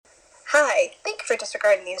Hi, thank you for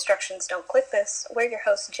disregarding the instructions. Don't click this. We're your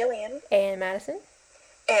hosts, Jillian. And Madison.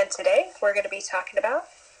 And today we're going to be talking about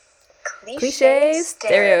Cliché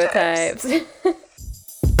stereotypes.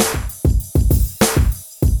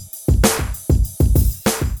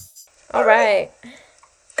 All right.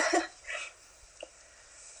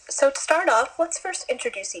 So to start off, let's first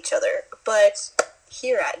introduce each other. But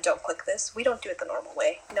here at Don't Click This, we don't do it the normal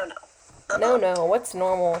way. No. No. What's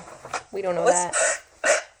normal? We don't know that.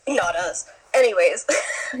 Not us. Anyways.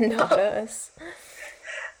 Not us.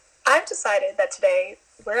 I've decided that today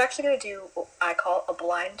we're actually going to do what I call a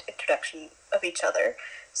blind introduction of each other.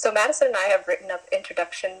 So Madison and I have written up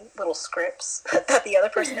introduction little scripts that the other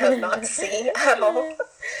person has not seen at all.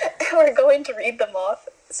 And we're going to read them off.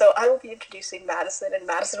 So I will be introducing Madison, and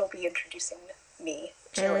Madison will be introducing me,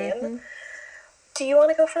 Jillian. Mm-hmm. Do you want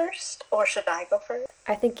to go first, or should I go first?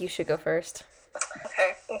 I think you should go first.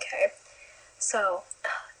 Okay. So,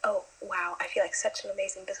 oh, wow, I feel like such an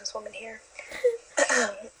amazing businesswoman here.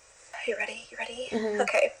 You ready? Mm-hmm.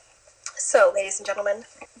 Okay. So, ladies and gentlemen,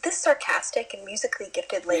 this sarcastic and musically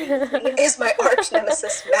gifted lady is my arch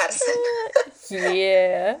nemesis, Madison.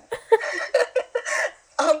 Yeah.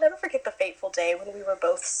 I'll never forget the fateful day when we were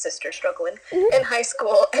both sister struggling in high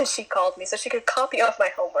school, and she called me so she could copy off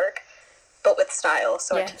my homework, but with style,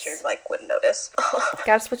 so our teacher, wouldn't notice.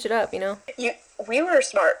 Gotta switch it up, you know? We were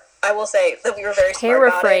smart. I will say that we were very smart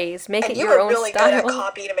about Paraphrase, make it your own style. And you were really good at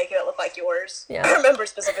copy to make it look like yours. Yeah. I remember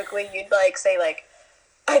specifically, you'd, say,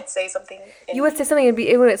 I'd say something. You would say something, and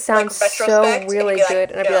it would sound so really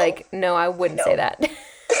good, and I'd be like, no, I wouldn't say that.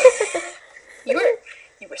 You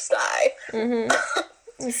were sly.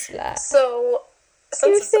 Mm-hmm. Sly. So,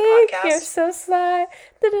 since it's a podcast... You're so sly.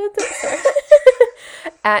 Sorry.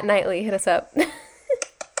 At Nightly, hit us up.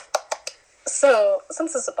 So,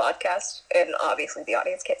 since this is a podcast, and obviously the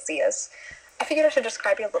audience can't see us, I figured I should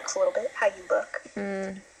describe your looks a little bit, how you look.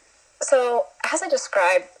 So, as I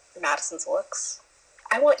describe Madison's looks,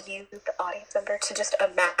 I want you, the audience member, to just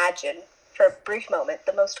imagine, for a brief moment,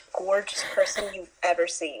 the most gorgeous person you've ever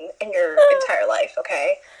seen in your entire life,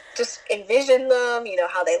 okay? Just envision them,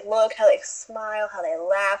 how they look, how they smile, how they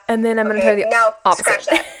laugh. And then I'm going to tell you now, opposite. Scratch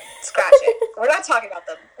that. Scratch it. We're not talking about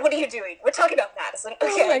them. What are you doing? We're talking about Madison.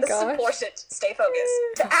 Okay, this is important. Stay focused.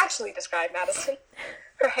 To actually describe Madison,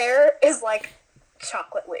 her hair is like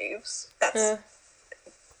chocolate waves. There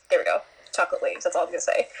we go. Chocolate waves. That's all I'm going to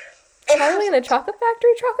say. Charlie in the Chocolate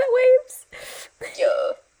Factory chocolate waves?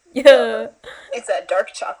 Yeah. It's that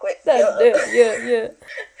dark chocolate. Yeah.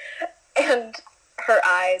 And her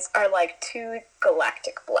eyes are like two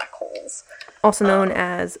galactic black holes. Also known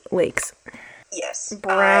as lakes. Yes.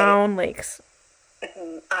 Brown lakes.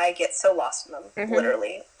 I get so lost in them. Mm-hmm.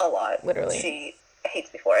 Literally. A lot. Literally. She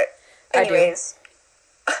hates me for it. Anyways.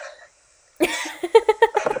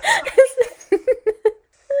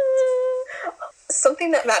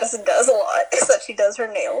 Something that Madison does a lot is that she does her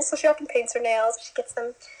nails. So she often paints her nails. She gets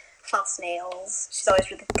them false nails. She's always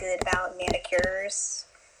really good about manicures.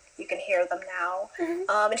 You can hear them now.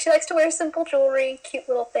 Mm-hmm. And she likes to wear simple jewelry, cute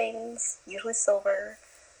little things, usually silver.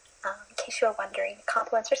 In case you were wondering, it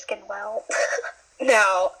complements her skin well.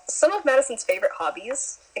 Now, some of Madison's favorite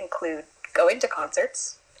hobbies include going to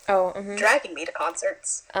concerts, dragging me to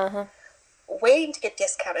concerts, waiting to get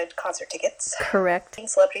discounted concert tickets, correct, seeing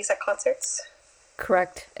celebrities at concerts,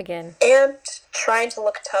 correct, again, and trying to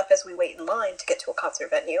look tough as we wait in line to get to a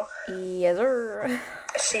concert venue. Yes, sir.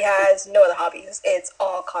 She has no other hobbies. It's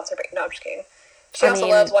all concert. No, I'm just kidding. She also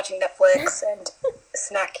loves watching Netflix and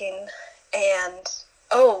snacking, and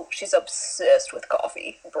she's obsessed with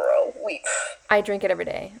coffee, bro. I drink it every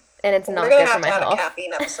day, and it's not good for my health. We're gonna have to have a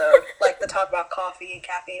caffeine episode, the talk about coffee and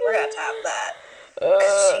caffeine. We're gonna have to have that.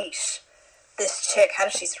 Sheesh, this chick, how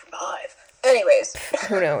does she survive? Anyways,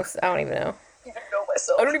 who knows? I don't even know.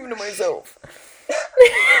 I don't even know myself.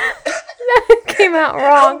 That came out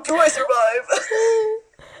wrong. How do I survive?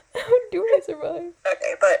 How do I survive?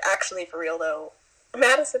 Okay, but actually, for real though,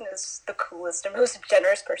 Madison is the coolest and most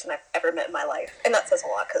generous person I've ever met in my life. And that says a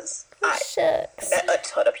lot, because I've met a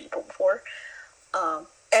ton of people before.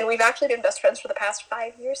 And we've actually been best friends for the past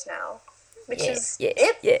 5 years now. Which is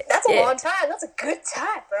that's a long time. That's a good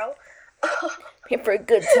time, bro. Here for a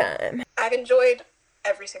good time. I've enjoyed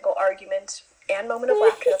every single argument and moment of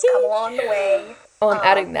laughter that's come along the way. Oh, I'm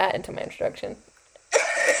adding that into my introduction.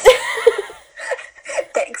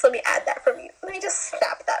 Thanks, let me add that from you. Let me just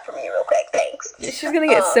snap that from you real quick, thanks. She's gonna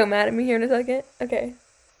get so mad at me here in a second. Okay.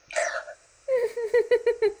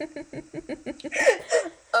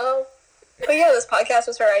 But yeah, this podcast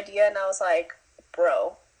was her idea, and I was like,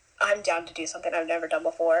 bro, I'm down to do something I've never done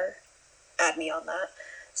before. Add me on that.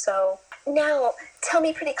 So, now, tell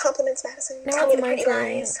me pretty compliments, Madison. Tell me the pretty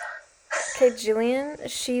lies. Okay, Jillian,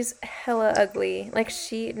 she's hella ugly. Like,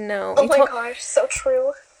 no. Oh my gosh, so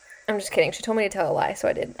true. I'm just kidding. She told me to tell a lie, so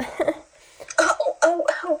I did.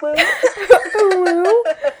 Woo. Woo.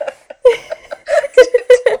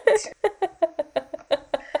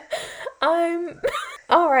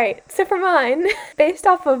 Alright, so for mine, based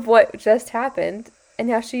off of what just happened, and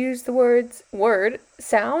how she used the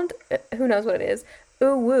sound, who knows what it is,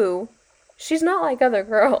 ooh woo, she's not like other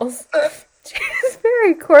girls. She's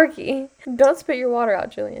very quirky. Don't spit your water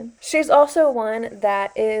out, Jillian. She's also one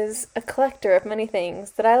that is a collector of many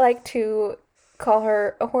things that I like to call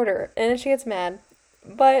her a hoarder, and she gets mad.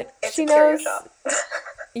 But she knows...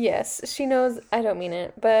 Yes, she knows I don't mean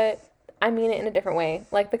it, but I mean it in a different way.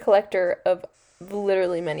 Like the collector of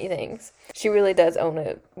literally many things. She really does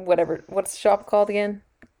own what's the shop called again?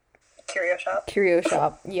 Curio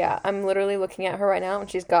shop. Yeah, I'm literally looking at her right now and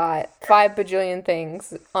she's got 5 bajillion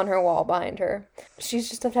things on her wall behind her. She's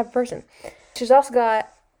just that type of person. She's also got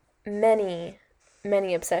many,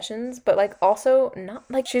 many obsessions, but like also not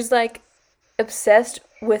like she's like obsessed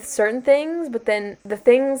with certain things, but then the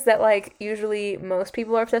things that like usually most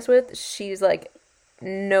people are obsessed with, she's like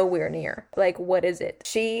nowhere near. Like, what is it?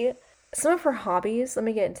 Some of her hobbies, let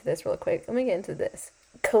me get into this real quick.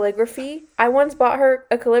 Calligraphy. I once bought her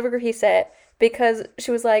a calligraphy set because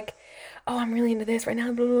she was like, oh, I'm really into this right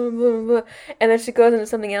now, blah, blah, blah, blah. And then she goes into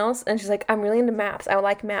something else and she's like, I'm really into maps. I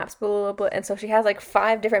like maps, blah, blah, blah. And so she has like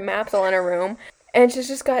 5 different maps all in her room. And she's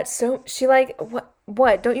just got she like,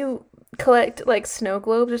 what? Don't you collect like snow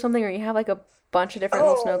globes or something? Or you have like a bunch of different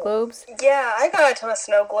little snow globes? Yeah, I got a ton of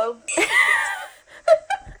snow globes.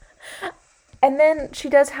 And then she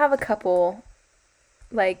does have a couple,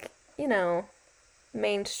 like,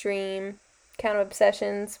 mainstream kind of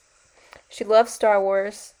obsessions. She loves Star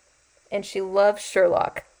Wars, and she loves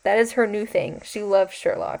Sherlock. That is her new thing. She loves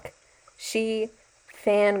Sherlock. She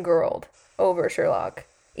fangirled over Sherlock.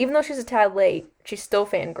 Even though she's a tad late, she still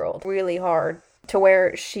fangirled really hard, to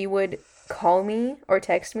where she would call me or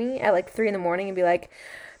text me at like 3 a.m. and be like,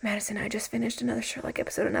 Madison, I just finished another Sherlock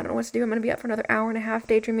episode and I don't know what to do. I'm going to be up for another hour and a half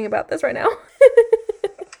daydreaming about this right now.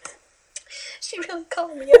 She really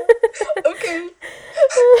called me out. Okay.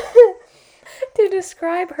 To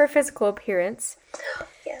describe her physical appearance.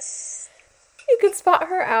 Yes. You could spot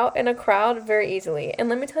her out in a crowd very easily. And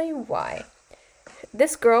let me tell you why.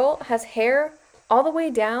 This girl has hair all the way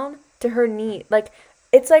down to her knee. Like,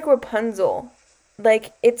 it's like Rapunzel.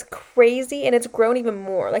 Like, it's crazy and it's grown even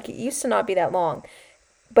more. Like, it used to not be that long.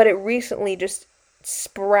 But it recently just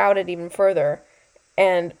sprouted even further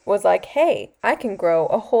and was like, hey, I can grow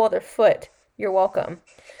a whole other foot. You're welcome.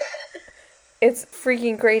 It's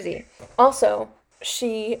freaking crazy. Also,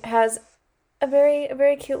 she has a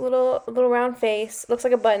very cute little round face. Looks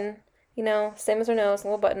like a button, same as her nose, a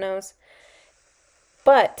little button nose.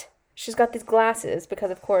 But she's got these glasses because,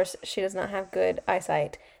 of course, she does not have good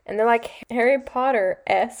eyesight. And they're like Harry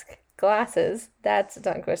Potter-esque glasses. That's a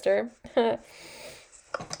tongue twister.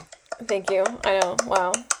 Thank you. I know.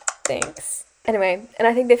 Wow. Thanks. Anyway, and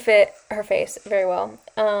I think they fit her face very well.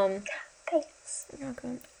 Thanks. You're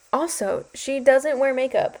welcome. Also, she doesn't wear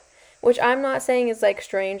makeup, which I'm not saying is like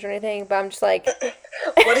strange or anything, but I'm just like,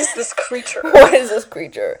 what is this creature? What is this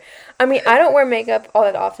creature? I mean, I don't wear makeup all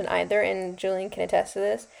that often either, and Julian can attest to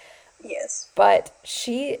this. Yes. But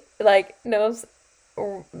she like knows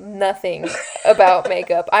nothing about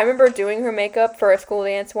makeup. I remember doing her makeup for a school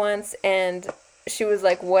dance once, and she was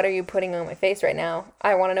like, what are you putting on my face right now?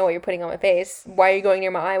 I want to know what you're putting on my face. Why are you going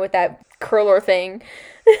near my eye with that curler thing?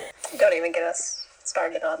 Don't even get us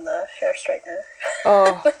started on the hair straightener.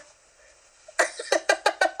 Oh.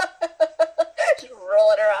 Just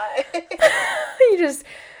rolling her eye. You just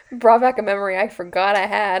brought back a memory I forgot I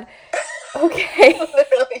had. Okay.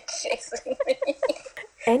 Literally chasing me.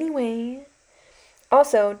 Anyway.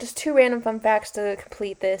 Also, just 2 random fun facts to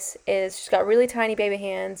complete this is she's got really tiny baby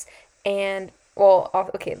hands and... Well,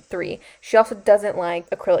 okay, 3. She also doesn't like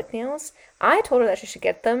acrylic nails. I told her that she should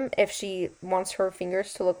get them if she wants her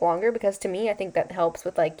fingers to look longer, because to me, I think that helps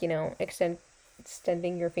with, like,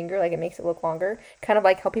 extending your finger, like, it makes it look longer. Kind of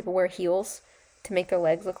like how people wear heels to make their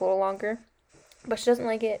legs look a little longer. But she doesn't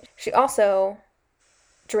like it. She also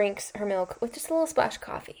drinks her milk with just a little splash of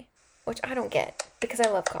coffee, which I don't get, because I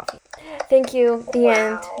love coffee. Thank you. The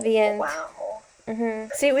end. Wow. Mm-hmm.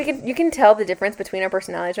 See, you can tell the difference between our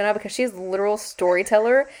personalities right now, because she's a literal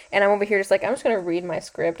storyteller, and I'm over here just like, I'm just going to read my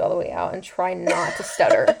script all the way out and try not to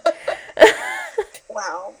stutter.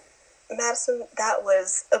 Wow. Madison, that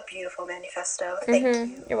was a beautiful manifesto. Thank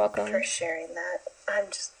you. You're welcome. For sharing that.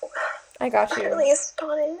 I got I'm you. really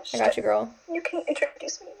astonished. I got you, girl. You can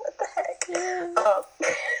introduce me. What the heck? Yeah.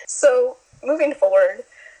 So, moving forward,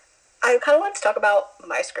 I kind of wanted to talk about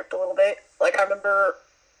my script a little bit. Like, I remember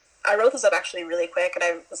I wrote this up actually really quick, and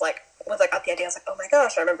I was like, once I got the idea, I was like, oh my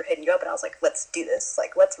gosh, I remember hitting you up, and I was like, let's do this.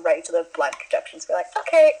 Like, let's write to the blind projections. Be like,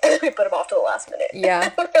 okay. And then we put them off to the last minute.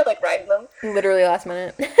 Yeah. We're, like, writing them. Literally last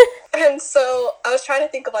minute. And so I was trying to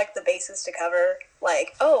think of, like, the bases to cover.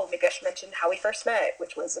 Like, oh, maybe I should mention how we first met,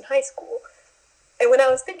 which was in high school. And when I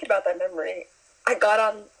was thinking about that memory, I got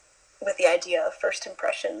on with the idea of first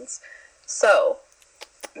impressions. So,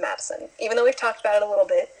 Madison, even though we've talked about it a little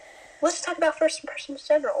bit, let's just talk about first impressions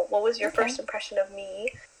in general. What was your first impression of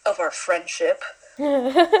me, of our friendship,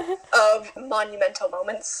 of monumental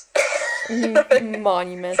moments?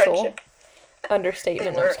 Monumental. Friendship.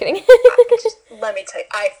 Understatement. No, I'm just kidding. Let me tell you,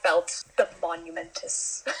 I felt the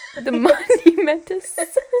monumentous. The monumentous.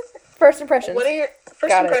 First impressions. What are your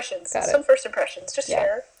first Got it. impressions? Got it. Some first impressions. Just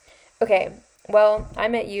share. Okay, well, I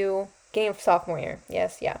met you beginning of sophomore year.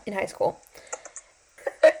 Yes, yeah, in high school.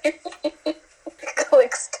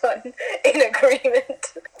 Click's done in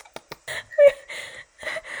agreement.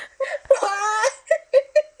 What?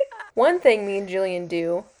 One thing me and Jillian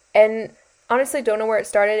do, and honestly don't know where it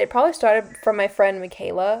started. It probably started from my friend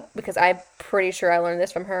Michaela, because I'm pretty sure I learned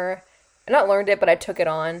this from her. I not learned it, but I took it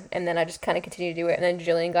on, and then I just kind of continued to do it, and then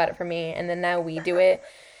Jillian got it from me, and then now we do it,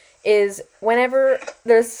 is whenever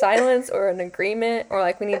there's silence or an agreement, or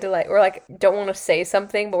like we need to like, or like don't want to say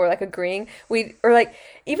something, but we're like agreeing, or like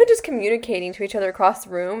even just communicating to each other across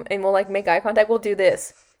the room, and we'll like make eye contact, we'll do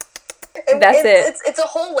this. And That's it. It's a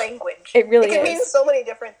whole language. It really can is. mean so many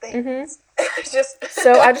different things. Just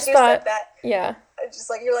So I just you thought, said that, yeah. I just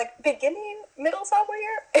like, you're like, beginning, middle, sophomore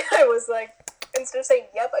year? And I was like, instead of saying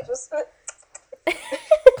yep, I just...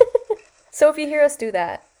 So if you hear us do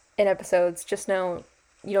that in episodes, just know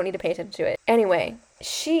you don't need to pay attention to it. Anyway,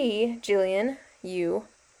 Jillian, you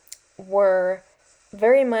were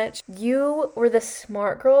you were the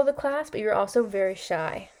smart girl of the class, but you were also very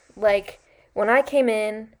shy. Like, when I came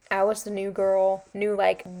in, I was the new girl, knew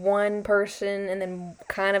like one person and then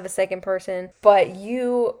kind of a second person, but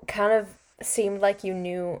you kind of seemed like you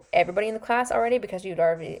knew everybody in the class already because you'd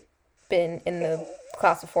already been in the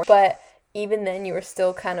class before. But even then, you were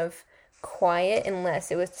still kind of quiet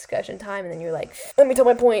unless it was discussion time, and then you're like, let me tell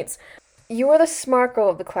my points. You were the smart girl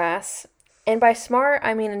of the class, and by smart,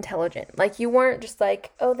 I mean intelligent. Like, you weren't just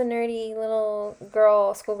like, oh, the nerdy little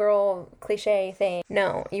girl, schoolgirl cliche thing.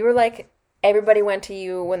 No, you were like, everybody went to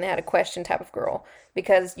you when they had a question type of girl,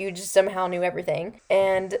 because you just somehow knew everything.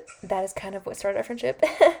 And that is kind of what started our friendship.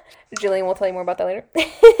 Jillian will tell you more about that later.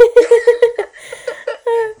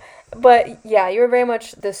 But yeah, you were very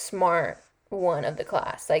much the smart one of the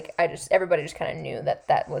class. Like, everybody just kind of knew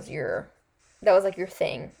that was like your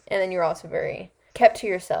thing. And then you're also very kept to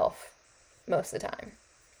yourself most of the time.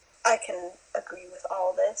 I can agree with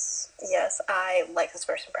all this. Yes, I like this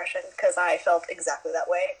first impression because I felt exactly that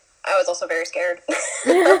way. I was also very scared.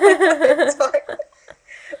 It's fine.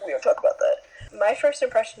 We don't talk about that. My first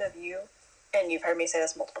impression of you, and you've heard me say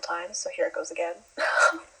this multiple times, so here it goes again,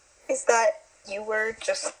 is that you were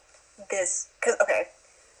just this... Because, okay,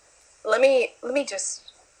 let me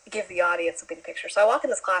just give the audience a big picture. So I walk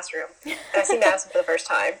in this classroom, and I see Madison for the first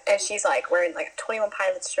time, and she's, like, wearing, like, a 21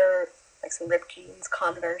 Pilots shirt, like some ripped jeans,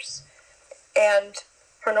 Converse, and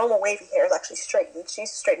her normal wavy hair is actually straightened. She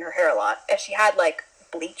used to straighten her hair a lot, and she had, like,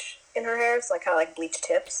 bleach in her hair, so like kind of like bleach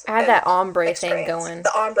tips. I had that ombre like thing going.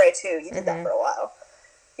 The ombre too. You did that for a while.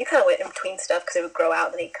 You kind of went in between stuff because it would grow out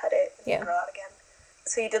and then he'd cut it and it'd grow out again.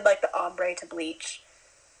 So you did like the ombre to bleach.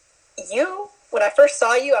 When I first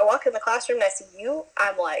saw you, I walk in the classroom and I see you,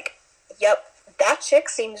 I'm like, yep, that chick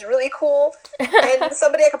seems really cool and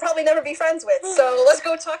somebody I could probably never be friends with. So let's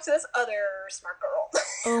go talk to this other smart girl.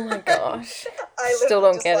 Oh my gosh. I still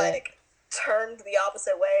don't get it. Turned the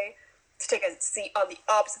opposite way to take a seat on the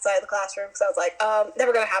opposite side of the classroom because I was like,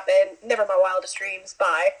 never gonna happen, never my wildest dreams,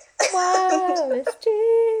 bye. Wildest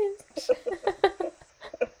dreams.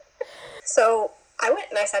 So I went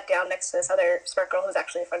and I sat down next to this other smart girl who's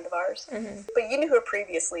actually a friend of ours. Mm-hmm. But you knew her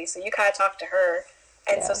previously, so you kind of talked to her.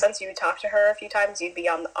 And so since you talked to her a few times, you'd be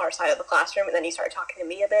on our side of the classroom, and then you started talking to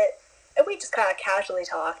me a bit. And we just kind of casually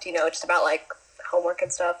talked, just about, like, homework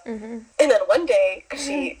and stuff. Mm-hmm. And then one day,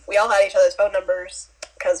 we all had each other's phone numbers,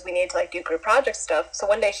 because we needed to, like, do group project stuff. So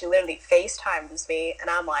one day she literally FaceTimes me, and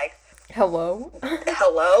I'm like, hello?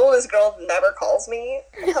 Hello? This girl never calls me.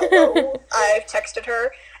 Hello? I've texted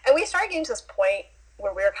her. And we started getting to this point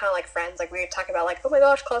where we were kind of, like, friends. Like, we were talking about, like, oh my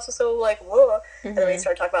gosh, class is so, like, whoa. Mm-hmm. And then we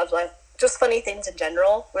started talking about, like, just funny things in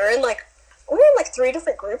general. We were in, like, we were in like 3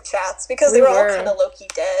 different group chats because they were all kind of low-key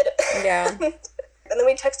dead. Yeah. And then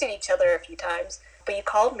we texted each other a few times. But you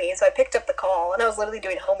called me, so I picked up the call, and I was literally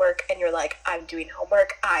doing homework, and you're like, I'm doing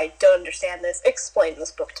homework, I don't understand this, explain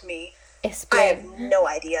this book to me. Explain. I have no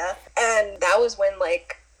idea. And that was when,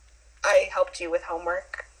 like, I helped you with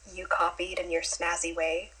homework. You copied in your snazzy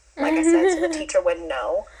way, like I said, so the teacher wouldn't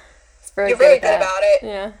know. You're very good about it.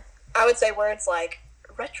 Yeah. I would say words like,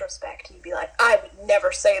 retrospect, you'd be like, I would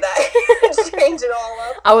never say that. Change it all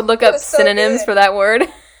up. I would look up synonyms for that word.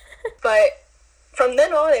 But from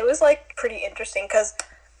then on, it was, like, pretty interesting, because,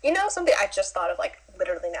 you know, something I just thought of, like,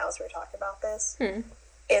 literally now as we were talking about this,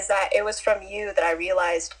 is that it was from you that I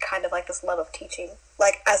realized kind of, like, this love of teaching.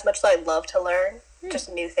 Like, as much as I love to learn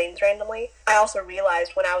just new things randomly, I also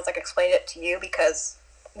realized when I was, like, explaining it to you, because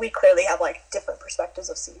we clearly have, like, different perspectives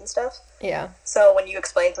of seeing stuff. Yeah. So when you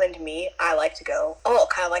explain something to me, I like to go, oh,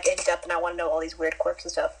 kind of, like, in depth, and I want to know all these weird quirks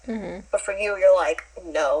and stuff. Mm-hmm. But for you, you're like,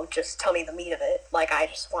 no, just tell me the meat of it. Like, I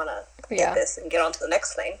just want to get this and get on to the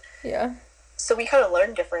next thing. Yeah. So we kind of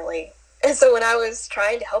learn differently. And so when I was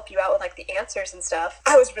trying to help you out with, like, the answers and stuff,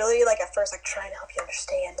 I was really, like, at first, like, trying to help you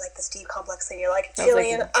understand, like, this deep, complex thing. You're like,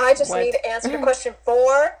 Jillian, I just need to answer your question 4.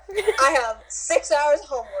 I have 6 hours of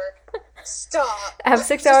homework. Stop. I have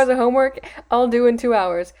 6 hours of homework. I'll do in 2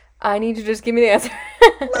 hours. I need you to just give me the answer.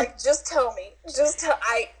 Like, just tell me.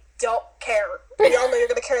 I don't care. We all know you're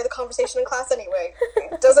going to carry the conversation in class anyway.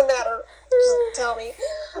 It doesn't matter. Just tell me.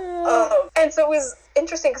 And so it was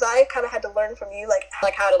interesting because I kind of had to learn from you,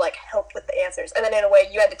 like how to, like, help with the answers. And then in a way,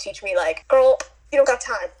 you had to teach me, like, girl, you don't got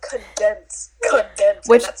time. Condense.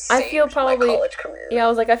 Which I feel probably, my college career. Yeah, I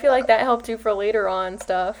was like, I feel like that helped you for later on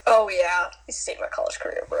stuff. Oh, yeah. You saved my college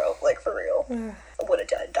career, bro. Like, for real. I would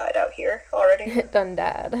have died out here already. Done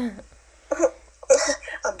died.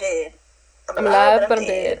 I'm dead. I'm alive, but I'm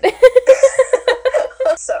dead.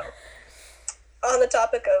 So, on the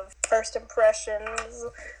topic of first impressions,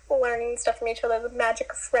 learning stuff from each other, the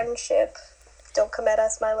magic of friendship. Don't come at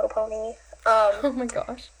us, My Little Pony. Oh my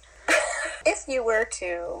gosh. If you were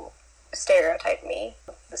to stereotype me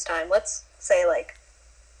this time, let's say, like,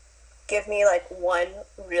 give me, like, one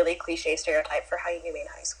really cliche stereotype for how you knew me in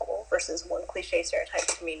high school versus one cliche stereotype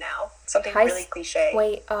to me now. Something really cliche.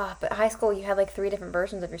 Wait, but high school you had, like, 3 different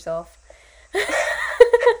versions of yourself.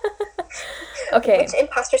 Okay. Which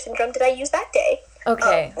imposter syndrome did I use that day?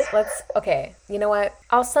 Okay, okay, you know what?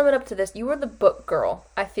 I'll sum it up to this. You were the book girl,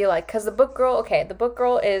 I feel like. Because the book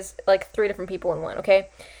girl is, like, 3 different people in one, okay?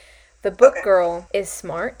 The book girl is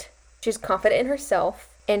smart. She's confident in herself.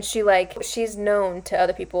 And she's known to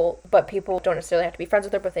other people, but people don't necessarily have to be friends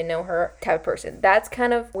with her, but they know her type of person. That's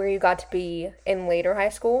kind of where you got to be in later high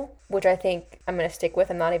school, which I think I'm going to stick with.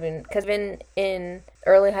 I'm not even, because in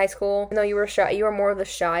early high school, no, you were shy. You were more of the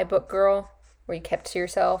shy book girl, where you kept to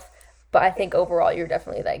yourself. But I think overall, you're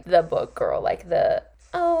definitely, like, the book girl, like the,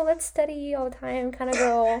 oh, let's study all the time kind of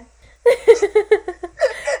girl.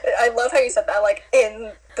 I love how you said that, like,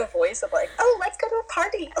 in the voice of, like, oh, let's go to a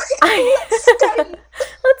party. Let's study.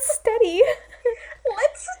 Let's study.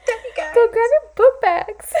 Let's study, guys. Go grab your book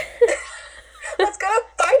bags. Let's go to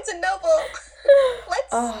Barnes & Noble.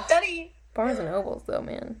 Let's study. Barnes & Nobles, though,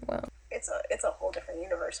 man. Wow. It's a whole different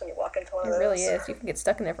universe when you walk into one of those. It really is. You can get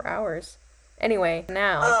stuck in there for hours. Anyway,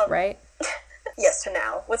 now, right? Yes, to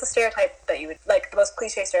now. What's a stereotype that you would, like, the most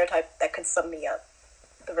cliche stereotype that could sum me up?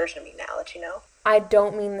 The version of me now that you know. I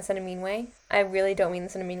don't mean this in a mean way. I really don't mean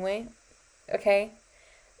this in a mean way. Okay?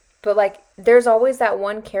 But, like, there's always that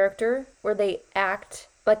one character where they act,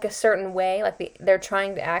 like, a certain way. Like, they're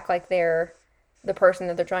trying to act like they're the person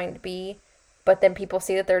that they're trying to be. But then people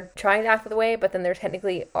see that they're trying to act the way, but then they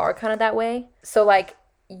technically are kind of that way. So, like,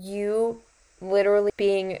 you literally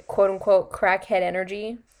being quote-unquote crackhead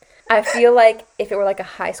energy. I feel like if it were, like, a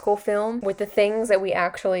high school film with the things that we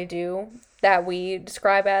actually do that we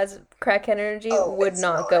describe as crackhead energy would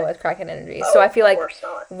not go as crackhead energy. So I feel like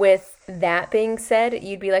with that being said,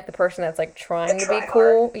 you'd be like the person that's, like, trying to be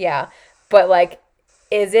cool. Hard. Yeah. But, like,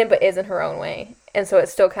 isn't her own way. And so it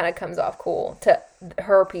still kind of comes off cool to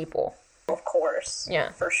her people. Of course. Yeah.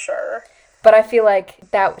 For sure. But I feel like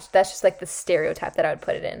that's just, like, the stereotype that I would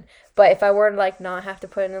put it in. But if I were to, like, not have to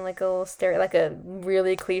put it in, like, a little like a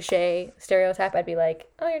really cliche stereotype, I'd be like,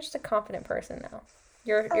 oh, you're just a confident person now.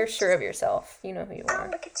 You're sure of yourself. You know who you are. Oh,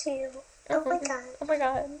 look at you. Oh my god. Oh my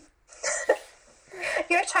god.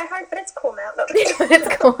 You're a tryhard, but it's cool now. No,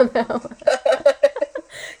 it's cool now.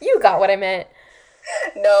 You got what I meant.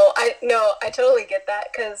 No, I totally get that,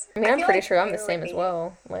 because I mean, I'm pretty sure I'm the same as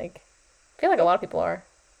well. Like, I feel like a lot of people are.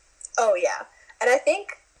 Oh, yeah. And I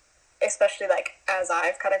think, especially, like, as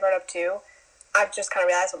I've kind of grown up, too, I've just kind of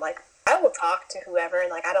realized, I'm like, I will talk to whoever, and,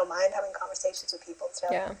 like, I don't mind having conversations with people and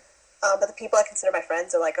stuff. Yeah. But the people I consider my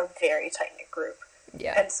friends are, like, a very tight-knit group.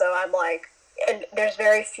 Yeah. And so I'm, like, and there's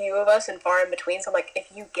very few of us and far in between, so I'm, like, if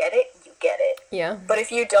you get it, you get it. Yeah. But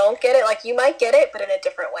if you don't get it, like, you might get it, but in a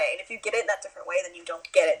different way. And if you get it in that different way, then you don't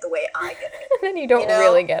get it the way I get it. Then you don't You know?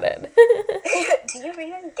 really get it. Do you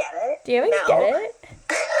even get it? Do you even get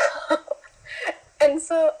it? And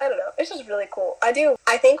so, I don't know, it's just really cool. I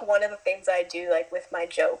think one of the things I do, like, with my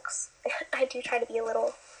jokes, I do try to be a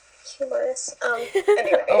little humorous.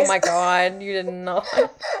 Anyways. Oh my god, you did not.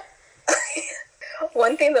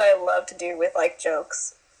 One thing that I love to do with, like,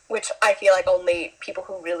 jokes, which I feel like only people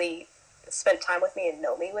who really spend time with me and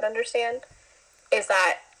know me would understand, is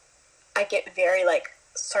that I get very, like,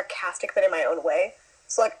 sarcastic, but in my own way.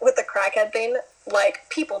 So, like, with the crackhead thing, like,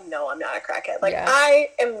 people know I'm not a crackhead. Like, Yeah. I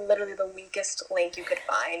am literally the weakest link you could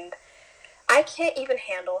find. I can't even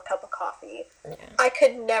handle a cup of coffee. Yeah. I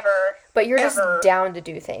could never. But you're ever, just down to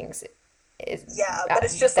do things. Yeah, but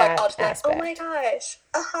it's just like, I'll just be like, oh my gosh,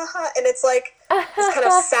 and it's like this kind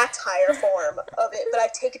of satire form of it, but I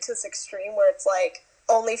take it to this extreme where it's like,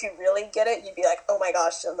 only if you really get it, you'd be like, oh my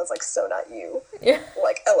gosh, Jen, that's like so not you. Yeah.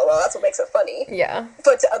 Like, LOL, that's what makes it funny. Yeah.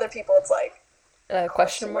 But to other people, it's like,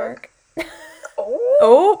 Question mark.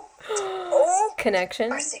 oh, Oh.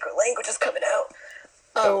 Connection. our secret language is coming out.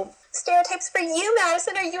 Oh. Stereotypes for you,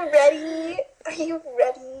 Madison. Are you ready? Are you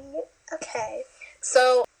ready? Okay.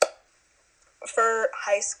 So, for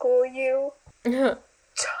high school you,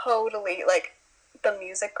 totally, like, the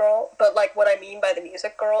music girl, but, like, what I mean by the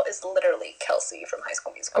music girl is literally Kelsey from High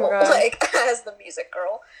School Musical, like, as the music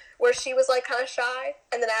girl, where she was, like, kind of shy,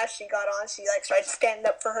 and then as she got on, she, like, started standing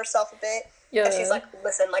up for herself a bit, and she's like,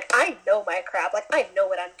 listen, like, I know my crap, like, I know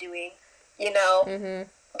what I'm doing, you know,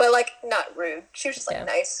 but, like, not rude, she was just, like,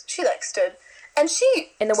 nice, she, like, stood, and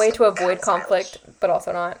she... In the way to avoid conflict, but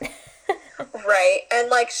also not. Right, and,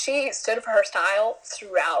 like, she stood for her style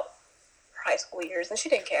throughout her high school years, and she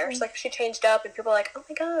didn't care. She's like, she changed up, and people were like, oh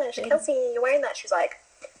my gosh, Kelsey, you're wearing that. She's like,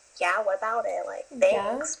 yeah, what about it? Like,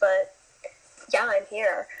 thanks, but yeah, I'm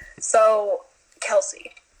here. So,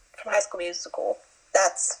 Kelsey from High School Musical,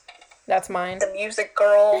 that's mine. the music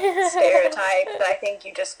girl stereotype that I think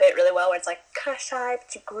you just fit really well, where it's like, kind of shy,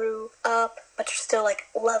 but you grew up, but you're still, like,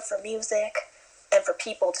 love for music, and for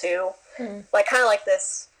people, too. Like, kind of like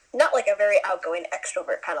this... Not like a very outgoing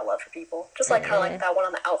extrovert kind of love for people. Just like kind of like that one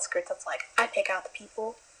on the outskirts that's like, I pick out the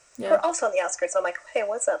people. Yeah. We're also on the outskirts, so I'm like, hey,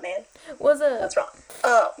 what's up, man? What's up? What's wrong?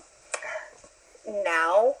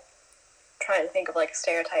 Now, trying to think of like a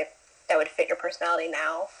stereotype that would fit your personality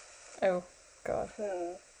now. Oh, God.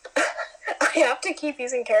 I have to keep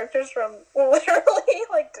using characters from literally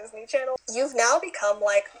like Disney Channel. You've now become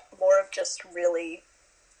like more of just really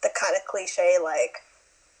the kind of cliche like...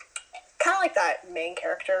 Kind of like that main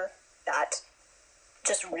character that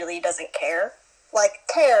just really doesn't care. Like,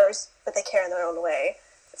 cares, but they care in their own way.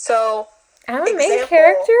 So, I'm a main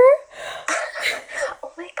character?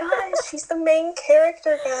 Oh my gosh, she's the main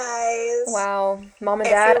character, guys. Wow. Mom and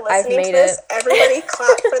Dad, I've made this, it. Everybody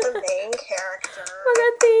clap for the main character. Oh my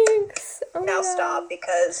God, thanks. Oh now my stop,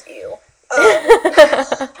 because you.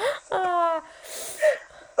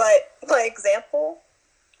 But, my example,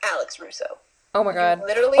 Alex Russo. Oh my God.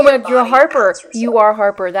 Literally oh my God, you're Harper. Russo. You are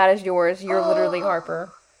Harper. That is yours. You're literally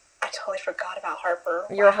Harper. I totally forgot about Harper.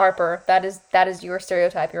 You're Harper. That is your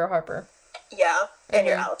stereotype. You're a Harper. Yeah, and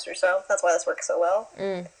you're Alex Russo. That's why this works so well.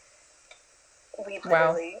 We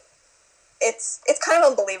literally... Wow. It's kind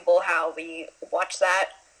of unbelievable how we watch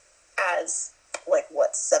that as, like,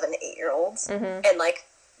 7, 8-year-olds, and, like,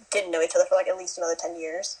 didn't know each other for, like, at least another 10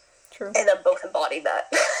 years. True. And then both embodied that.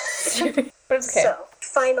 But it's okay. So,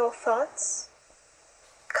 final thoughts?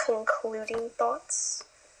 Concluding thoughts?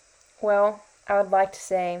 Well, I would like to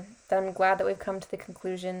say that I'm glad that we've come to the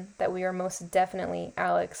conclusion that we are most definitely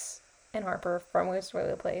Alex and Harper from Wizards of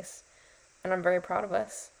Waverly Place. And I'm very proud of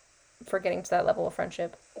us for getting to that level of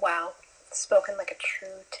friendship. Wow. Spoken like a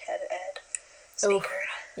true TED Ed speaker. Oof.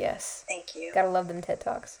 Yes. Thank you. Gotta love them TED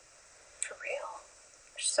Talks. For real.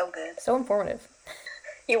 They're so good. So informative.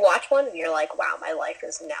 You watch one and you're like, wow, my life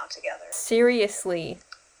is now together. Seriously.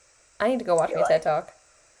 I need to go watch my TED Talk.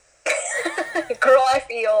 Girl, I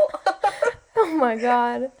feel. Oh my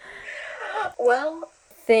God. Well.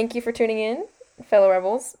 Thank you for tuning in, fellow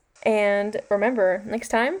rebels. And remember, next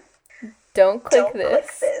time, don't click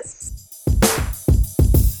this.